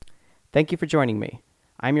Thank you for joining me.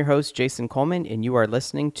 I'm your host, Jason Coleman, and you are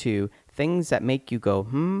listening to Things That Make You Go,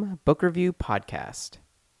 Book Review Podcast.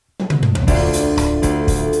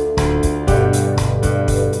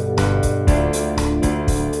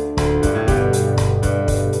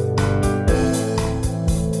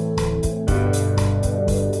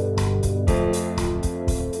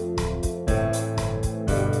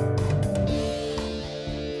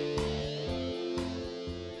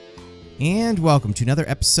 And welcome to another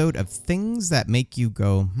episode of Things That Make You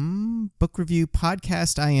Go, Book Review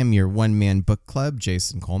Podcast. I am your one-man book club,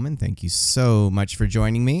 Jason Coleman. Thank you so much for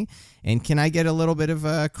joining me. And can I get a little bit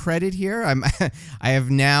of credit here? I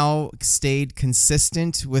have now stayed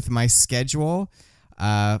consistent with my schedule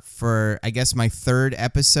for, I guess, my third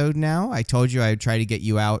episode now. I told you I would try to get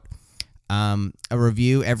you out a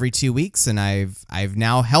review every 2 weeks, and I've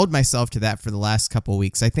now held myself to that for the last couple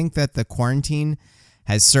weeks. I think that the quarantine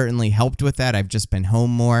has certainly helped with that. I've just been home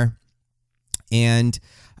more, and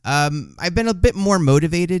I've been a bit more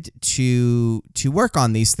motivated to work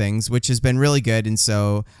on these things, which has been really good. And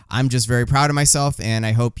so I'm just very proud of myself, and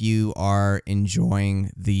I hope you are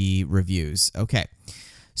enjoying the reviews. Okay,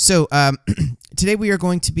 so today we are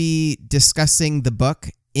going to be discussing the book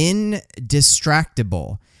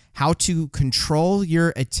Indistractable: How to Control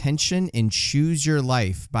Your Attention and Choose Your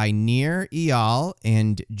Life by Nir Eyal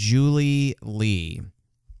and Julie Lee.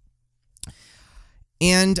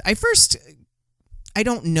 And I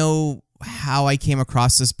don't know how I came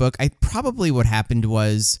across this book. What happened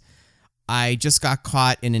was I just got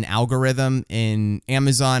caught in an algorithm in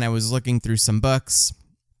Amazon. I was looking through some books,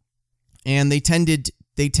 and they tend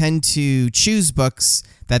to choose books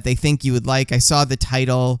that they think you would like. I saw the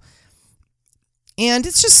title, and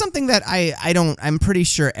it's just something that I'm pretty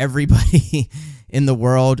sure everybody in the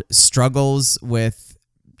world struggles with,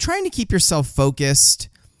 trying to keep yourself focused.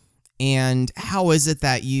 And how is it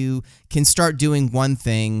that you can start doing one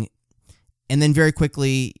thing and then very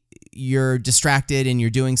quickly you're distracted and you're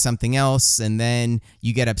doing something else, and then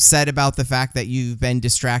you get upset about the fact that you've been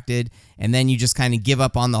distracted, and then you just kind of give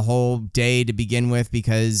up on the whole day to begin with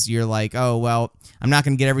because you're like, oh, well, I'm not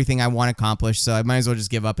going to get everything I want accomplished, so I might as well just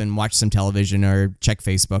give up and watch some television or check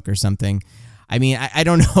Facebook or something. I mean, I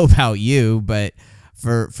don't know about you, but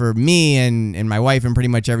for me and my wife and pretty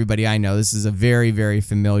much everybody I know, this is a very, very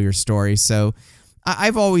familiar story. So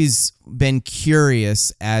I've always been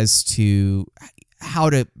curious as to how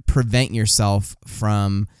to prevent yourself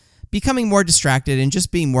from becoming more distracted and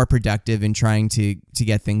just being more productive and trying to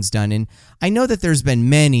get things done. And I know that there's been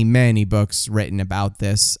many, many books written about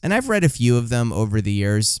this, and I've read a few of them over the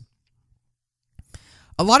years.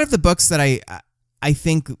 A lot of the books that I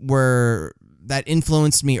think that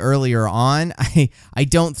influenced me earlier on, I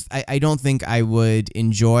don't think I would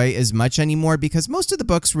enjoy as much anymore, because most of the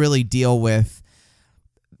books really deal with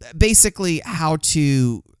basically how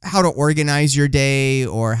to organize your day,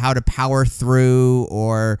 or how to power through,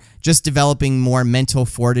 or just developing more mental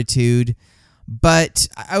fortitude. But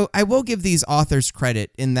I will give these authors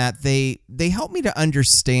credit in that they help me to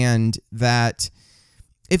understand that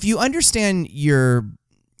if you understand your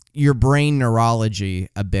brain neurology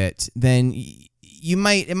a bit, then it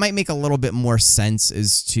might make a little bit more sense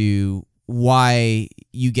as to why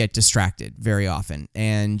you get distracted very often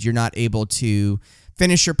and you're not able to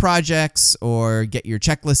finish your projects or get your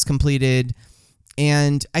checklist completed.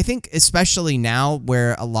 And I think especially now,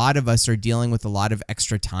 where a lot of us are dealing with a lot of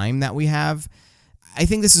extra time that we have, I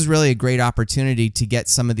think this is really a great opportunity to get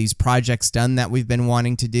some of these projects done that we've been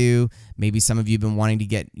wanting to do. Maybe some of you have been wanting to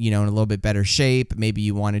get, in a little bit better shape. Maybe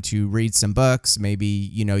you wanted to read some books. Maybe,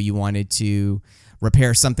 you wanted to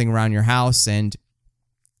repair something around your house. And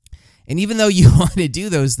even though you want to do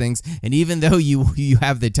those things, and even though you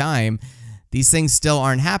have the time, these things still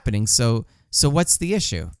aren't happening. So what's the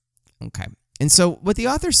issue? Okay. And so what the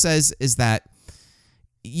author says is that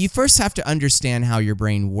you first have to understand how your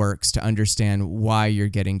brain works to understand why you're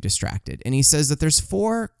getting distracted. And he says that there's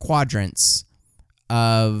 4 quadrants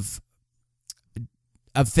of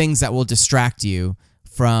things that will distract you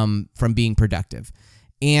from being productive.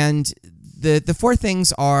 And the 4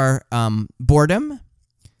 things are boredom,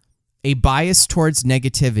 a bias towards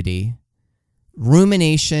negativity,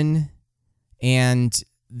 rumination, and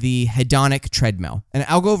the hedonic treadmill. And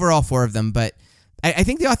I'll go over all 4 of them, but I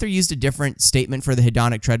think the author used a different statement for the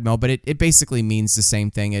hedonic treadmill, but it basically means the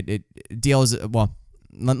same thing. It deals, well,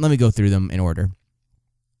 let me go through them in order.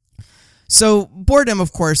 So boredom,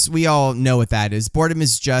 of course, we all know what that is. Boredom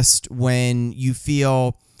is just when you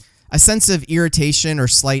feel a sense of irritation or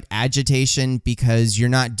slight agitation because you're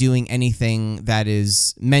not doing anything that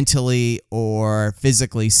is mentally or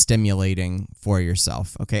physically stimulating for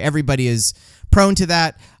yourself. Okay, everybody is prone to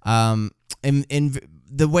that. And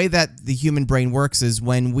the way that the human brain works is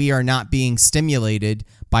when we are not being stimulated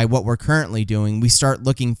by what we're currently doing, we start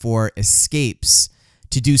looking for escapes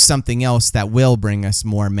to do something else that will bring us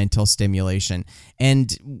more mental stimulation.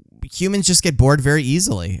 And humans just get bored very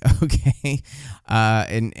easily, okay?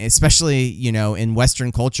 And especially, in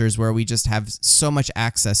Western cultures where we just have so much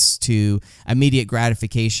access to immediate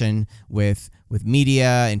gratification with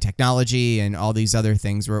media and technology and all these other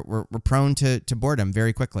things, we're prone to boredom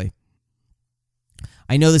very quickly.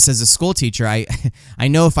 I know this as a school teacher. I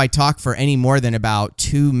know if I talk for any more than about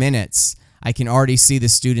 2 minutes, I can already see the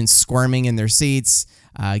students squirming in their seats,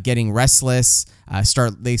 getting restless,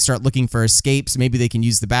 they start looking for escapes. Maybe they can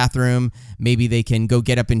use the bathroom. Maybe they can go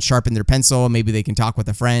get up and sharpen their pencil. Maybe they can talk with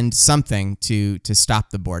a friend, something to stop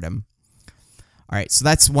the boredom. All right, so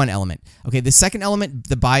that's one element. Okay, the second element,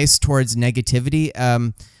 the bias towards negativity.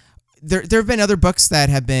 There have been other books that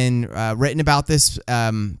have been written about this,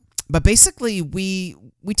 but basically we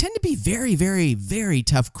tend to be very, very, very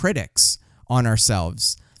tough critics on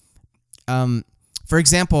ourselves. For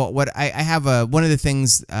example, what I have one of the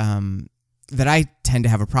things that I tend to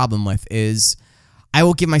have a problem with is I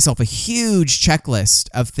will give myself a huge checklist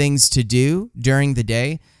of things to do during the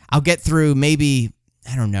day. I'll get through maybe,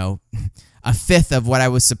 I don't know, a fifth of what I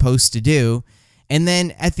was supposed to do. And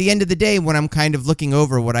then at the end of the day, when I'm kind of looking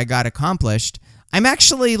over what I got accomplished, I'm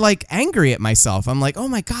actually like angry at myself. I'm like, oh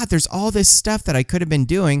my God, there's all this stuff that I could have been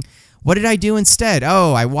doing. What did I do instead?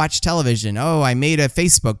 Oh, I watched television. Oh, I made a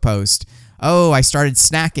Facebook post. Oh, I started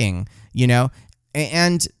snacking,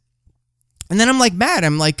 and then I'm like mad.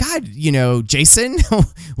 I'm like, God, Jason,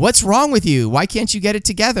 what's wrong with you? Why can't you get it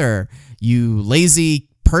together? You lazy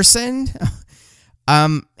person.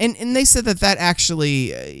 And they said that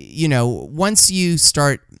actually, once you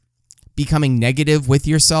start becoming negative with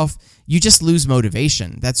yourself, you just lose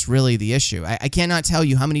motivation. That's really the issue. I cannot tell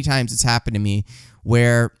you how many times it's happened to me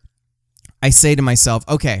where I say to myself,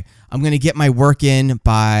 okay, I'm going to get my work in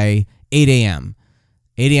by 8 a.m.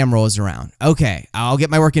 8 a.m. rolls around. Okay, I'll get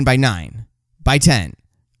my work in by 9, by 10,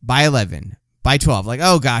 by 11, by 12. Like,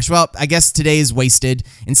 oh gosh, well, I guess today is wasted.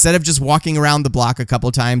 Instead of just walking around the block a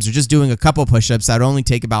couple times or just doing a couple push-ups that would only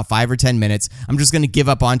take about 5 or 10 minutes, I'm just going to give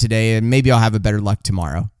up on today and maybe I'll have a better luck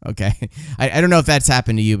tomorrow, okay? I don't know if that's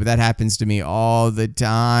happened to you, but that happens to me all the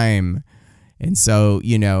time. And so,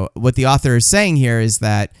 what the author is saying here is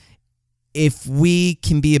that if we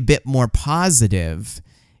can be a bit more positive,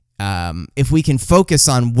 if we can focus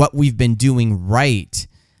on what we've been doing right,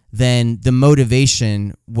 then the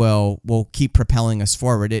motivation will keep propelling us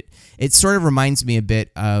forward. It sort of reminds me a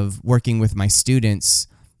bit of working with my students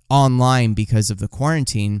online because of the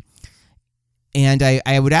quarantine. And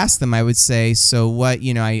I would ask them, I would say, so what,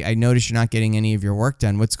 I noticed you're not getting any of your work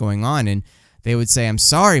done. What's going on? And they would say, I'm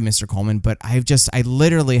sorry, Mr. Coleman, but I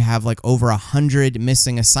literally have like over 100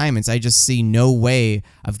 missing assignments. I just see no way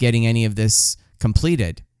of getting any of this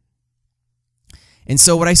completed. And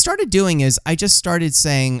so what I started doing is I just started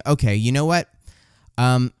saying, okay, you know what?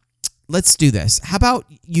 Let's do this. How about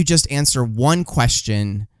you just answer one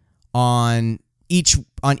question on each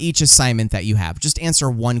assignment that you have? Just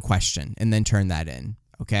answer one question and then turn that in,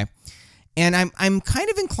 okay? And I'm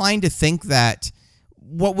kind of inclined to think that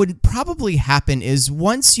what would probably happen is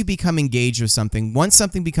once you become engaged with something, once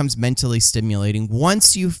something becomes mentally stimulating,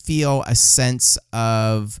 once you feel a sense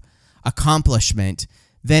of accomplishment,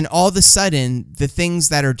 then all of a sudden the things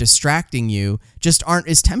that are distracting you just aren't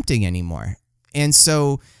as tempting anymore. And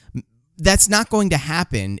so that's not going to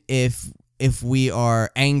happen if we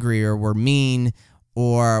are angry or we're mean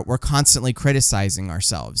or we're constantly criticizing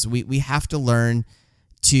ourselves. We have to learn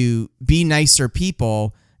to be nicer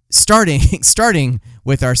people starting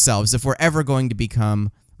with ourselves if we're ever going to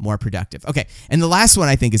become more productive. Okay, and the last one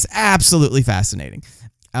I think is absolutely fascinating.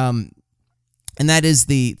 And that is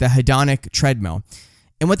the hedonic treadmill.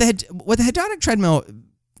 And what the hedonic treadmill,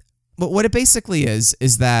 what it basically is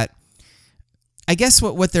that I guess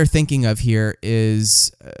what they're thinking of here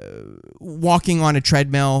is walking on a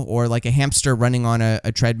treadmill or like a hamster running on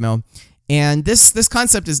a treadmill. And this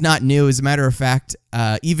concept is not new. As a matter of fact,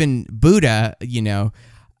 even Buddha,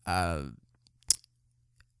 over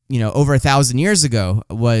 1,000 years ago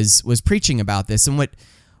was preaching about this. And what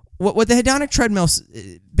the hedonic treadmill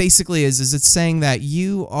basically is it's saying that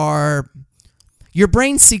your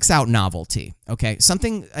brain seeks out novelty, okay?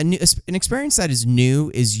 An experience that is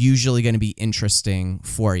new is usually going to be interesting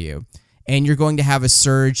for you. and you're going to have a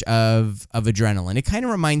surge of adrenaline. It kind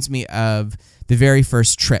of reminds me of the very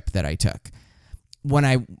first trip that I took.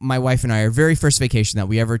 When my wife and I, our very first vacation that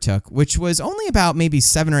we ever took, which was only about maybe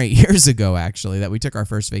 7 or 8 years ago, actually, that we took our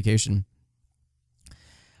first vacation.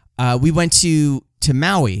 We went to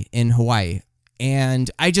Maui in Hawaii, and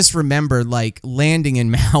I just remember like landing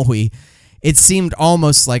in Maui. It seemed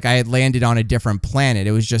almost like I had landed on a different planet.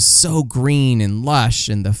 It was just so green and lush,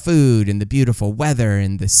 and the food and the beautiful weather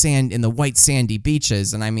and the sand and the white sandy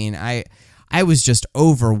beaches. And I mean, I was just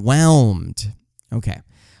overwhelmed. Okay.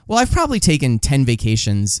 Well, I've probably taken 10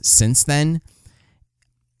 vacations since then,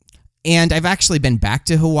 and I've actually been back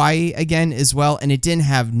to Hawaii again as well, and it didn't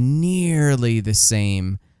have nearly the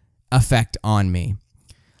same effect on me.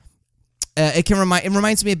 It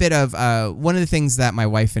reminds me a bit of one of the things that my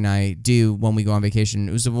wife and I do when we go on vacation.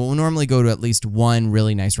 We'll normally go to at least one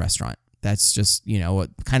really nice restaurant. That's just,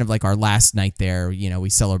 kind of like our last night there. We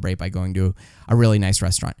celebrate by going to a really nice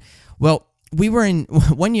restaurant. Well,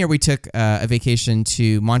 one year we took a vacation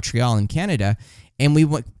to Montreal in Canada, and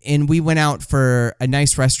we went out for a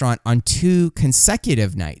nice restaurant on 2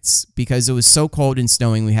 consecutive nights because it was so cold and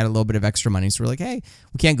snowing. We had a little bit of extra money, so we're like, hey,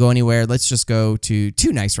 we can't go anywhere. Let's just go to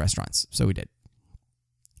 2 nice restaurants. So we did.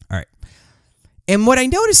 All right. And what I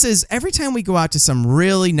notice is every time we go out to some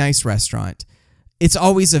really nice restaurant, it's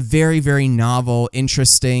always a very, very novel,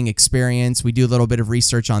 interesting experience. We do a little bit of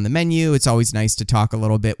research on the menu. It's always nice to talk a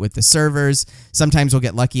little bit with the servers. Sometimes we'll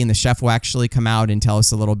get lucky and the chef will actually come out and tell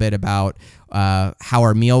us a little bit about how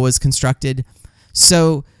our meal was constructed.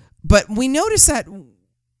 But we noticed that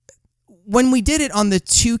when we did it on the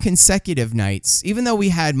 2 consecutive nights, even though we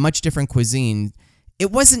had much different cuisine,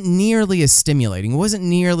 it wasn't nearly as stimulating. It wasn't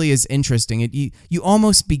nearly as interesting. You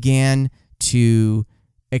almost began to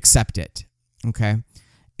accept it. Okay.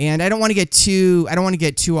 And I don't want to get too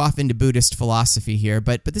off into Buddhist philosophy here,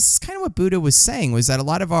 but this is kind of what Buddha was saying, was that a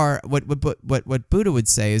lot of what Buddha would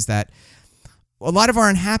say is that a lot of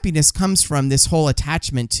our unhappiness comes from this whole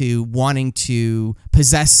attachment to wanting to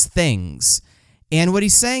possess things. And what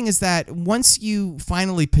he's saying is that once you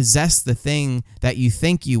finally possess the thing that you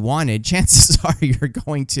think you wanted, chances are you're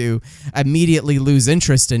going to immediately lose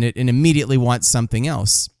interest in it and immediately want something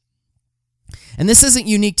else. And this isn't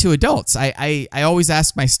unique to adults. I always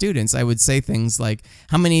ask my students, I would say things like,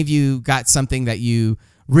 how many of you got something that you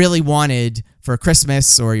really wanted for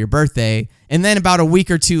Christmas or your birthday, and then about a week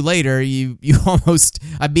or 2 later, you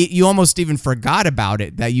almost even forgot about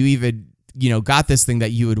it, that you even got this thing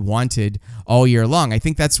that you had wanted all year long. I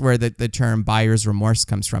think that's where the term buyer's remorse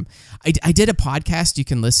comes from. I did a podcast, you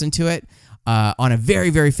can listen to it, on a very,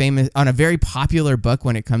 very very popular book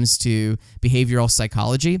when it comes to behavioral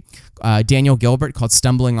psychology, Daniel Gilbert, called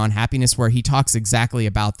Stumbling on Happiness, where he talks exactly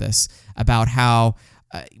about this, about how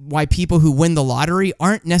why people who win the lottery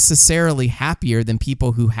aren't necessarily happier than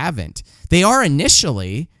people who haven't. They are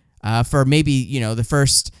initially, for maybe, the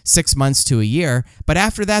first 6 months to a year, but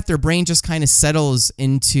after that, their brain just kind of settles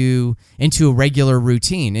into a regular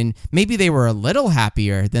routine. And maybe they were a little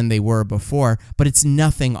happier than they were before, but it's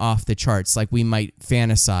nothing off the charts like we might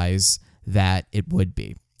fantasize that it would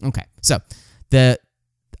be. Okay, so the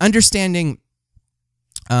understanding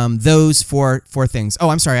those four things. Oh,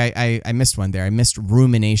 I'm sorry, I missed one there. I missed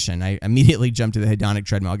rumination. I immediately jumped to the hedonic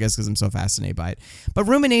treadmill, I guess because I'm so fascinated by it. But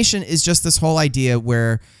rumination is just this whole idea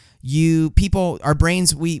where our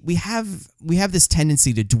brains, we have this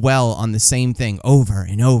tendency to dwell on the same thing over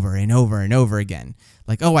and over and over and over again.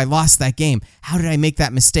 Like, oh, I lost that game. How did I make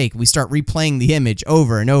that mistake? We start replaying the image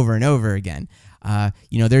over and over and over again.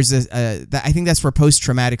 There's I think that's where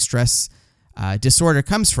post-traumatic stress disorder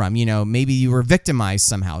comes from. Maybe you were victimized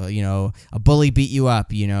somehow. A bully beat you up.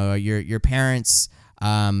 Your parents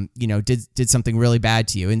did something really bad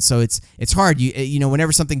to you, and so it's hard.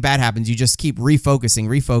 Whenever something bad happens, you just keep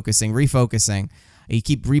refocusing. You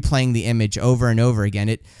keep replaying the image over and over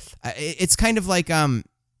again. It's kind of like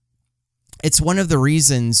it's one of the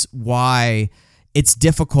reasons why it's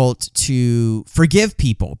difficult to forgive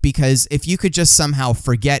people, because if you could just somehow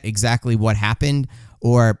forget exactly what happened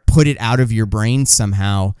or put it out of your brain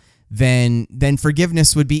somehow, then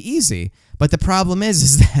forgiveness would be easy. But the problem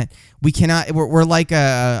is that we cannot. We're like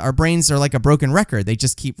our brains are like a broken record. They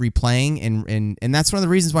just keep replaying, and that's one of the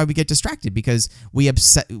reasons why we get distracted, because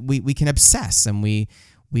we can obsess, and we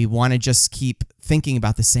want to just keep thinking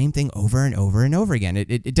about the same thing over and over and over again.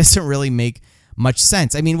 It doesn't really make much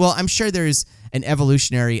sense. I mean, well, I'm sure there's an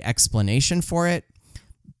evolutionary explanation for it,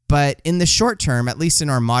 but in the short term, at least in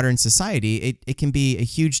our modern society, it can be a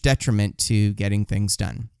huge detriment to getting things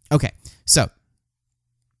done. Okay, so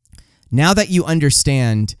now that you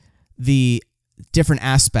understand the different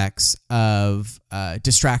aspects of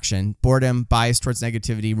distraction, boredom, bias towards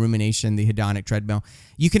negativity, rumination, the hedonic treadmill.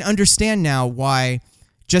 You can understand now why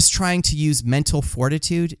just trying to use mental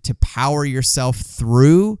fortitude to power yourself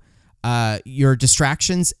through your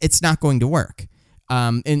distractions, it's not going to work.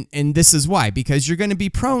 And this is why, because you're going to be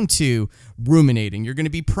prone to ruminating. You're going to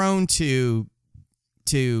be prone to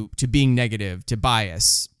being negative, to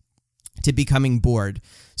bias, to becoming bored.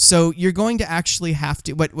 So you're going to actually have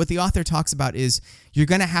to, what the author talks about is you're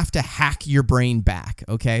going to have to hack your brain back,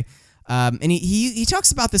 okay? And he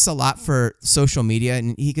talks about this a lot for social media,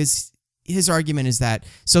 and because his argument is that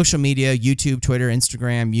social media, YouTube, Twitter,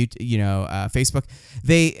 Instagram, Facebook,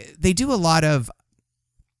 they do a lot of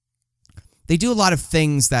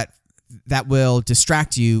things that will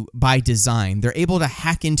distract you by design. They're able to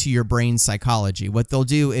hack into your brain psychology. What they'll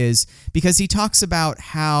do is, because he talks about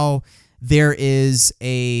how there is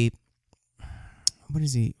what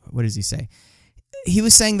does he say? He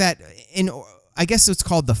was saying that I guess it's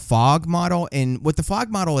called the fog model. And what the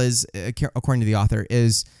fog model is, according to the author,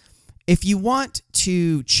 is if you want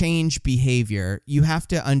to change behavior, you have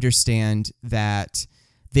to understand that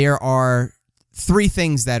there are three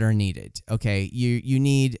things that are needed. Okay, you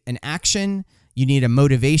need an action, you need a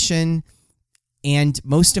motivation, and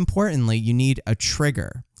most importantly, you need a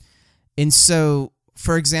trigger. And so,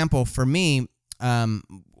 for example, for me,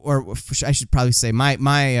 or I should probably say my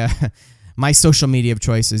social media of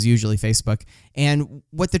choice is usually Facebook. And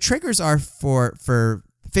what the triggers are for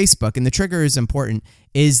Facebook, and the trigger is important,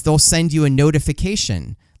 is they'll send you a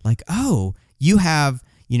notification like, oh, you have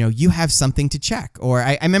something to check. Or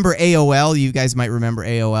I remember AOL. You guys might remember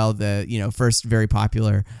AOL, the first very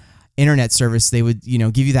popular internet service. They would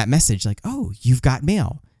give you that message like, oh, you've got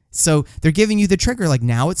mail. So they're giving you the trigger like,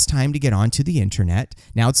 now it's time to get onto the internet.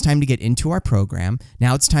 Now it's time to get into our program.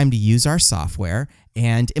 Now it's time to use our software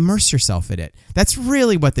and immerse yourself in it. That's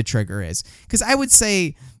really what the trigger is. Because I would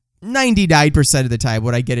say 99% of the time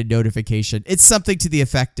when I get a notification, it's something to the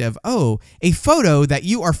effect of, oh, a photo that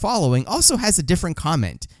you are following also has a different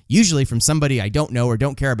comment, usually from somebody I don't know or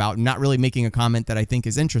don't care about, and not really making a comment that I think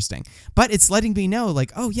is interesting. But it's letting me know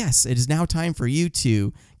like, oh yes, it is now time for you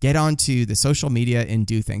to get onto the social media and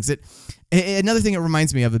do things. Another thing it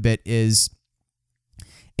reminds me of a bit is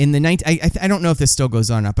in the I don't know if this still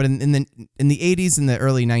goes on or not, but in the 80s and the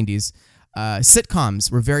early 90s,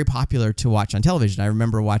 sitcoms were very popular to watch on television. I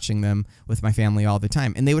remember watching them with my family all the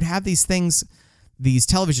time. And they would have these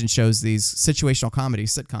television shows, these situational comedy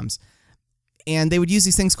sitcoms. And they would use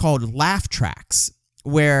these things called laugh tracks,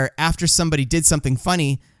 where after somebody did something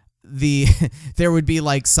funny, there would be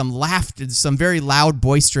like some very loud,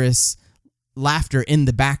 boisterous laughter in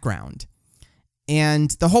the background.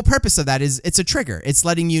 And the whole purpose of that is it's a trigger. It's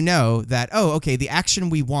letting you know that, oh, okay, the action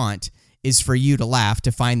we want is for you to laugh,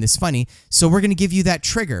 to find this funny. So we're going to give you that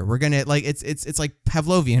trigger. We're going to it's like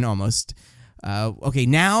Pavlovian almost. Okay,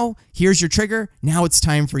 now here's your trigger. Now it's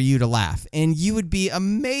time for you to laugh. And you would be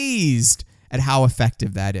amazed at how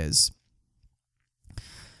effective that is.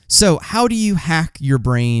 So how do you hack your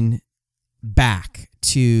brain back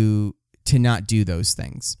to not do those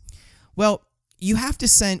things? Well, you have to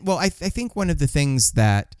I think one of the things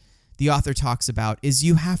that the author talks about is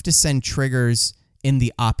you have to send triggers in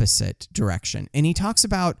the opposite direction. And he talks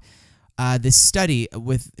about this study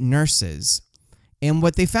with nurses. And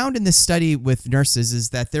what they found in this study with nurses is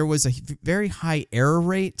that there was a very high error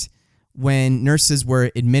rate when nurses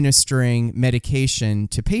were administering medication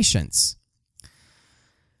to patients.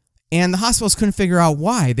 And the hospitals couldn't figure out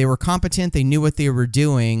why. They were competent. They knew what they were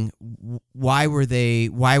doing. Why were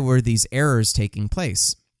these errors taking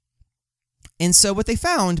place? And so what they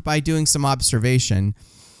found by doing some observation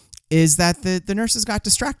is that the nurses got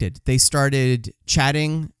distracted. They started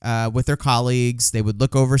chatting with their colleagues. They would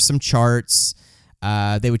look over some charts.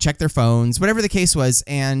 They would check their phones, whatever the case was,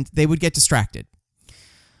 and they would get distracted.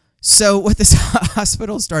 So what this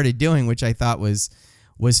hospital started doing, which I thought was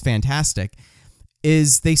fantastic,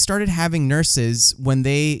 is they started having nurses, when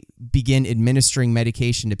they begin administering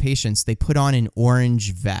medication to patients, they put on an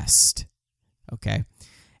orange vest. Okay.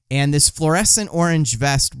 And this fluorescent orange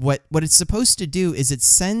vest, what it's supposed to do is it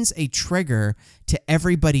sends a trigger to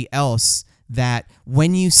everybody else that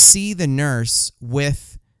when you see the nurse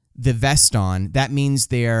with the vest on, that means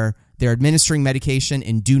they're administering medication,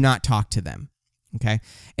 and do not talk to them. Okay?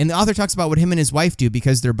 And the author talks about what him and his wife do,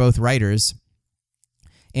 because they're both writers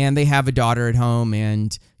and they have a daughter at home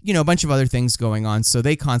and, a bunch of other things going on. So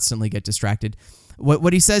they constantly get distracted.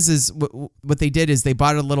 What he says is what they did is they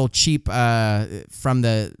bought a little cheap from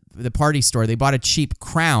the party store. They bought a cheap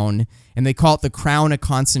crown, and they call it the crown of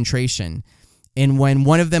concentration. And when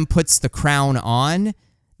one of them puts the crown on,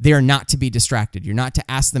 they are not to be distracted. You're not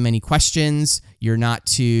to ask them any questions. You're not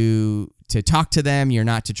to talk to them. You're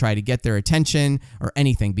not to try to get their attention or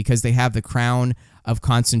anything, because they have the crown of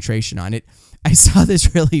concentration on it. I saw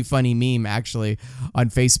this really funny meme actually on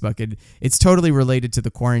Facebook, and it's totally related to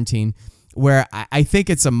the quarantine, where I think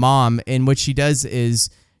it's a mom, and what she does is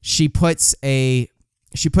she put a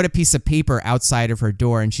piece of paper outside of her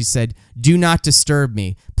door, and she said, "Do not disturb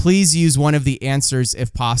me. Please use one of the answers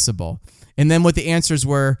if possible." And then what the answers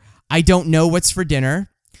were: "I don't know what's for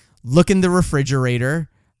dinner. Look in the refrigerator.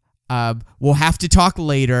 We'll have to talk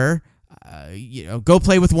later. Go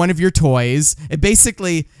play with one of your toys." It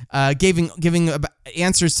basically giving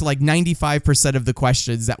answers to like 95% of the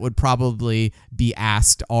questions that would probably be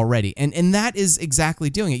asked already. And that is exactly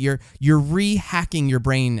doing it. You're re-hacking your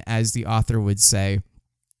brain, as the author would say,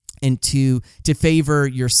 and to favor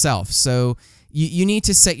yourself. So you need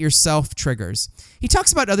to set yourself triggers. He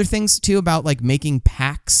talks about other things too, about like making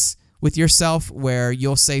pacts with yourself, where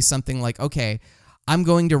you'll say something like, okay, I'm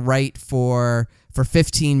going to write for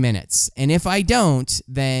 15 minutes. And if I don't,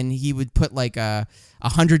 then he would put like a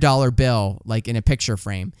 $100 bill like in a picture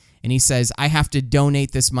frame. And he says, I have to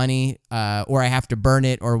donate this money or I have to burn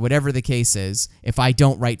it, or whatever the case is, if I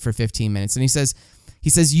don't write for 15 minutes. And he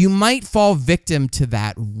says, you might fall victim to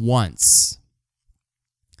that once.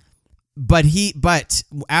 But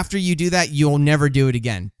after you do that, you'll never do it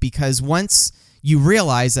again, because once you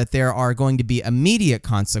realize that there are going to be immediate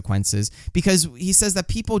consequences, because he says that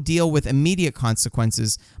people deal with immediate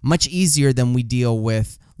consequences much easier than we deal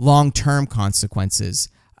with long-term consequences.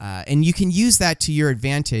 And you can use that to your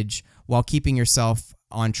advantage while keeping yourself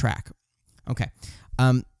on track. Okay.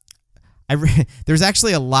 There's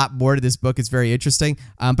actually a lot more to this book. It's very interesting.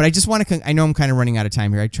 But I just want to, I know I'm kind of running out of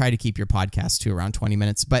time here. I try to keep your podcast to around 20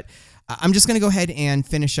 minutes, but I'm just going to go ahead and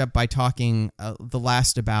finish up by talking the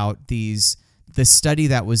last about the study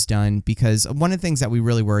that was done, because one of the things that we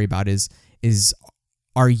really worry about is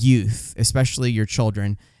our youth, especially your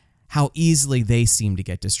children, how easily they seem to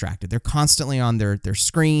get distracted. They're constantly on their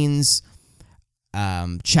screens,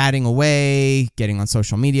 chatting away, getting on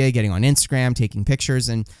social media, getting on Instagram, taking pictures.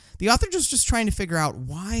 And the author just trying to figure out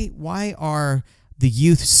why are the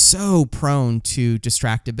youth so prone to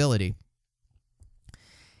distractibility.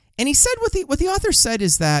 And he said what the author said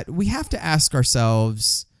is that we have to ask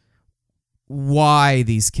ourselves why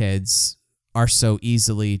these kids are so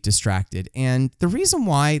easily distracted. And the reason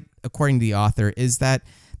why, according to the author, is that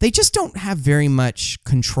they just don't have very much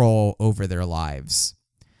control over their lives.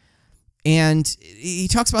 And he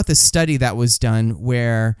talks about this study that was done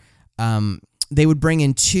where they would bring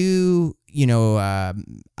in two,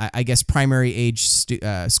 I guess primary age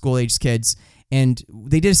school age kids. And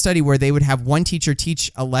they did a study where they would have one teacher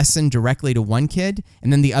teach a lesson directly to one kid,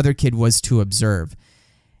 and then the other kid was to observe.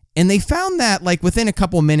 And they found that like within a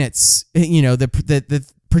couple minutes, the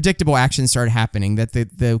predictable actions started happening, that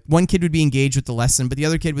the one kid would be engaged with the lesson, but the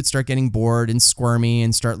other kid would start getting bored and squirmy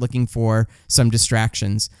and start looking for some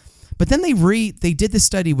distractions. But then they did the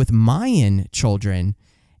study with Mayan children,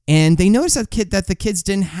 and they noticed that the kids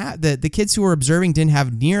didn't have the kids who were observing didn't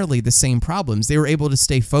have nearly the same problems. They were able to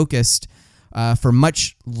stay focused for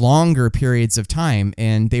much longer periods of time,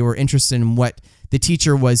 and they were interested in what the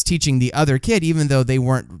teacher was teaching the other kid, even though they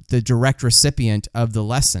weren't the direct recipient of the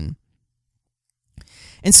lesson.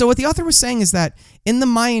 And so what the author was saying is that in the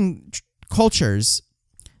Mayan cultures,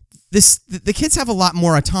 the kids have a lot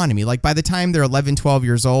more autonomy. Like by the time they're 11, 12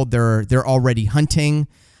 years old, they're already hunting.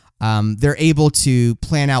 They're able to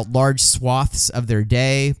plan out large swaths of their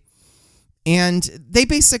day. And they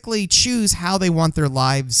basically choose how they want their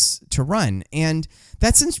lives to run. And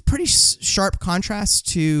that's in pretty sharp contrast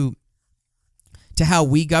to how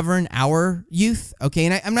we govern our youth. Okay.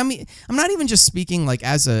 And I'm not even just speaking like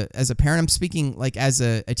as a parent, I'm speaking like as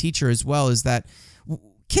a teacher as well, is that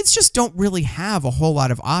kids just don't really have a whole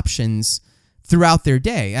lot of options throughout their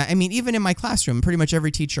day. I mean, even in my classroom, pretty much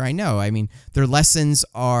every teacher I know, I mean, their lessons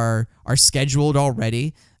are scheduled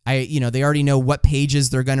already. They already know what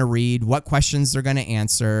pages they're going to read, what questions they're going to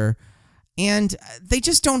answer, and they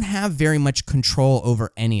just don't have very much control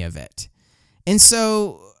over any of it. And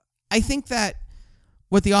so I think that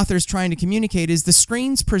what the author is trying to communicate is the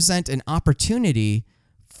screens present an opportunity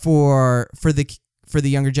for the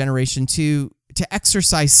younger generation to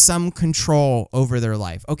exercise some control over their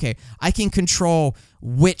life. Okay, I can control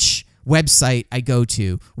which website I go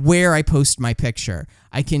to, where I post my picture.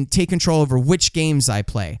 I can take control over which games I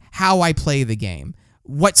play, how I play the game,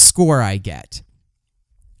 what score I get.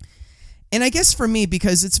 And I guess for me,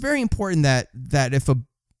 because it's very important that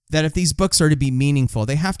if these books are to be meaningful,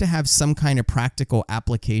 they have to have some kind of practical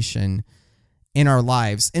application in our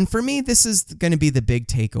lives. And for me, this is going to be the big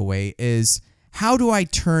takeaway is how do I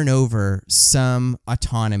turn over some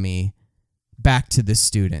autonomy back to the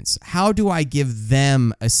students? How do I give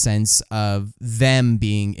them a sense of them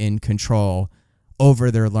being in control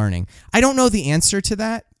over their learning? I don't know the answer to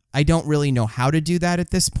that. I don't really know how to do that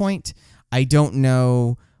at this point. I don't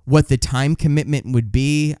know what the time commitment would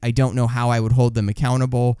be. I don't know how I would hold them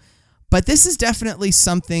accountable. But this is definitely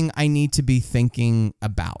something I need to be thinking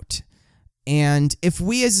about. And if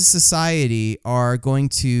we as a society are going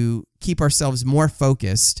to keep ourselves more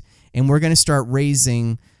focused and we're going to start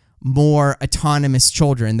raising more autonomous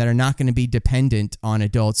children that are not going to be dependent on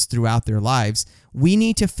adults throughout their lives, we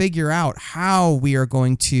need to figure out how we are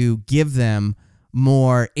going to give them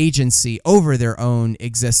more agency over their own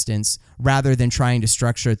existence rather than trying to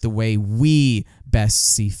structure it the way we best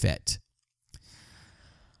see fit.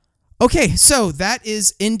 Okay, so that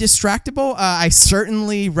is Indistractable. I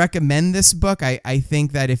certainly recommend this book. I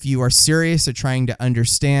think that if you are serious at trying to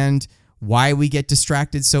understand why we get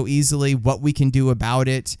distracted so easily, what we can do about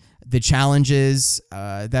it, the challenges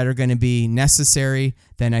that are going to be necessary,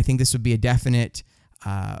 then I think this would be a definite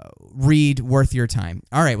read worth your time.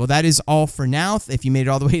 All right, well, that is all for now. If you made it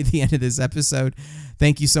all the way to the end of this episode,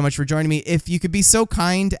 thank you so much for joining me. If you could be so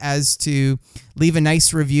kind as to leave a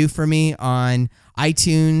nice review for me on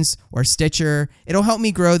iTunes or Stitcher, it'll help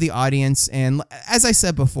me grow the audience. And as I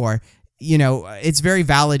said before, it's very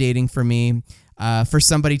validating for me for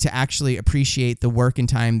somebody to actually appreciate the work and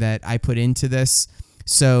time that I put into this.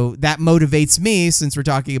 So that motivates me, since we're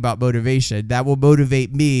talking about motivation, that will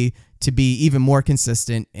motivate me to be even more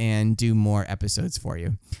consistent and do more episodes for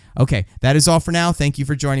you. Okay, that is all for now. Thank you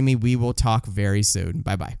for joining me. We will talk very soon.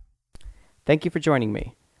 Bye-bye. Thank you for joining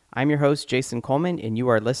me. I'm your host, Jason Coleman, and you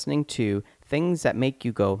are listening to Things That Make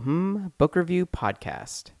You Go, Book Review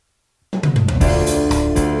Podcast.